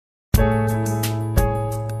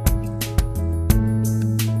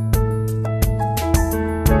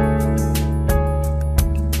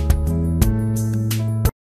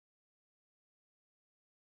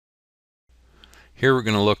Here we're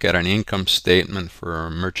going to look at an income statement for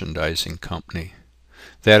a merchandising company.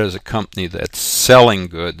 That is a company that's selling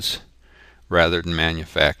goods rather than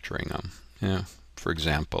manufacturing them. For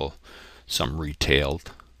example, some retail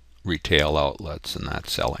outlets and not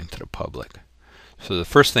selling to the public. So the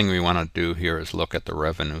first thing we want to do here is look at the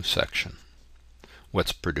revenue section.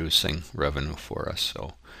 What's producing revenue for us?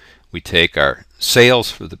 So we take our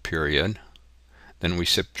sales for the period, then we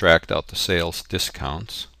subtract out the sales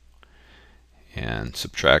discounts and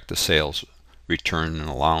subtract the sales return and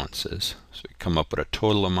allowances. So we come up with a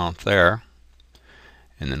total amount there,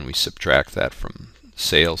 and then we subtract that from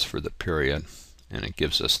sales for the period, and it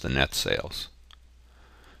gives us the net sales.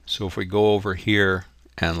 So if we go over here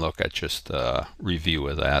and look at just a review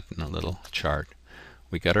of that in a little chart,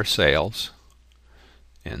 we got our sales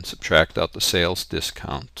and subtract out the sales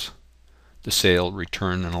discounts, the sale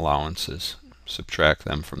return and allowances, subtract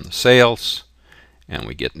them from the sales, and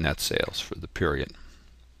we get net sales for the period.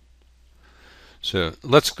 So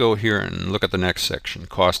let's go here and look at the next section,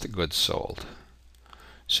 cost of goods sold.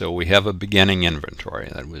 So we have a beginning inventory.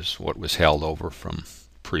 That was what was held over from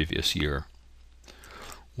previous year.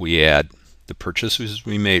 We add the purchases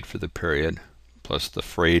we made for the period plus the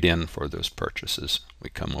freight in for those purchases. We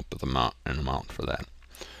come up with an amount for that.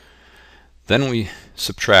 Then we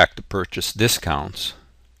subtract the purchase discounts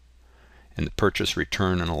and the purchase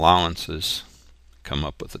return and allowances, come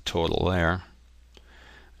up with a total there,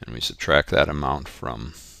 and we subtract that amount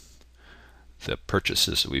from the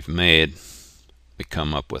purchases we've made. We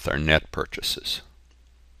come up with our net purchases.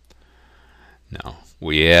 Now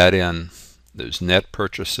we add in those net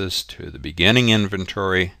purchases to the beginning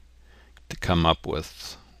inventory to come up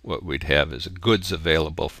with what we'd have as goods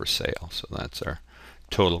available for sale. So that's our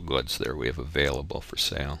total goods there we have available for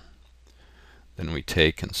sale. Then we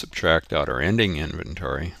take and subtract out our ending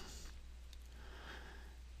inventory,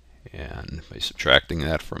 and by subtracting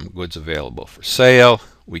that from goods available for sale,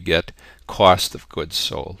 we get cost of goods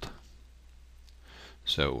sold.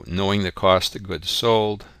 So knowing the cost of goods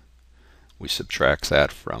sold, we subtract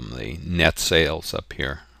that from the net sales up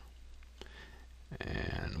here,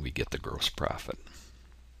 and we get the gross profit.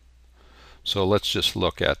 So let's just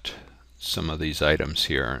look at some of these items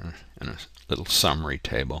here in a little summary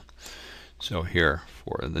table. So here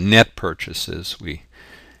for the net purchases, we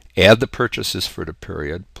add the purchases for the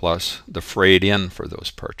period plus the freight in for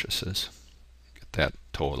those purchases. Get that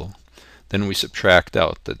total. Then we subtract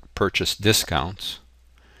out the purchase discounts,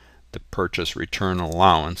 the purchase return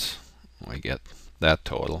allowance. We get that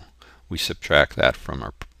total. We subtract that from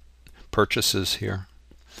our purchases here,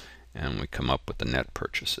 and we come up with the net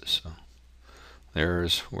purchases. So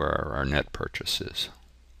there's where our net purchase is.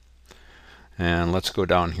 And let's go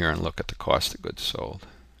down here and look at the cost of goods sold.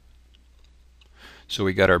 So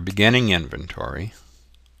we got our beginning inventory,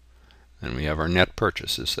 and we have our net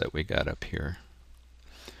purchases that we got up here.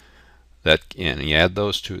 And you add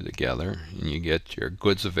those two together, and you get your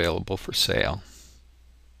goods available for sale.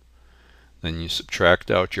 Then you subtract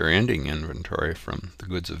out your ending inventory from the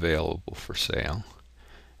goods available for sale,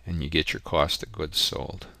 and you get your cost of goods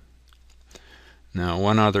sold. Now,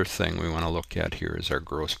 one other thing we want to look at here is our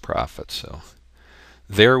gross profit. So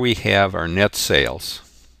there we have our net sales,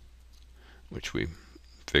 which we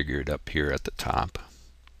figured up here at the top.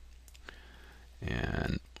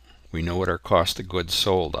 And we know what our cost of goods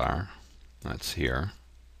sold are. That's here.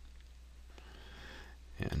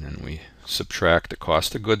 And then we subtract the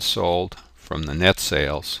cost of goods sold from the net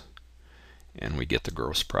sales, and we get the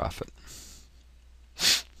gross profit.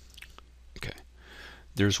 Okay.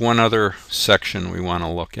 There's one other section we want to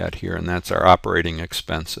look at here, and that's our operating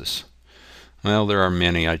expenses. Well, there are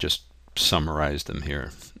many. I just summarized them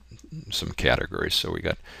here, some categories. So we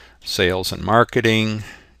got sales and marketing,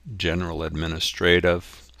 general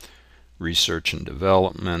administrative, research and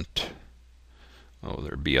development. Oh,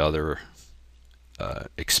 there'd be other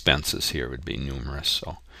expenses here, would be numerous.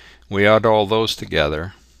 So we add all those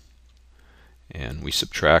together, and we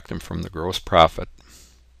subtract them from the gross profit,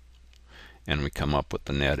 and we come up with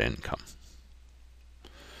the net income.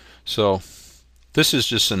 So this is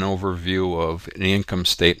just an overview of an income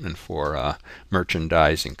statement for a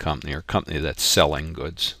merchandising company or company that's selling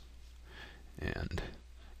goods, and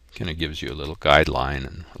kind of gives you a little guideline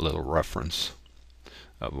and a little reference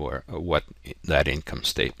of what that income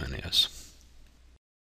statement is.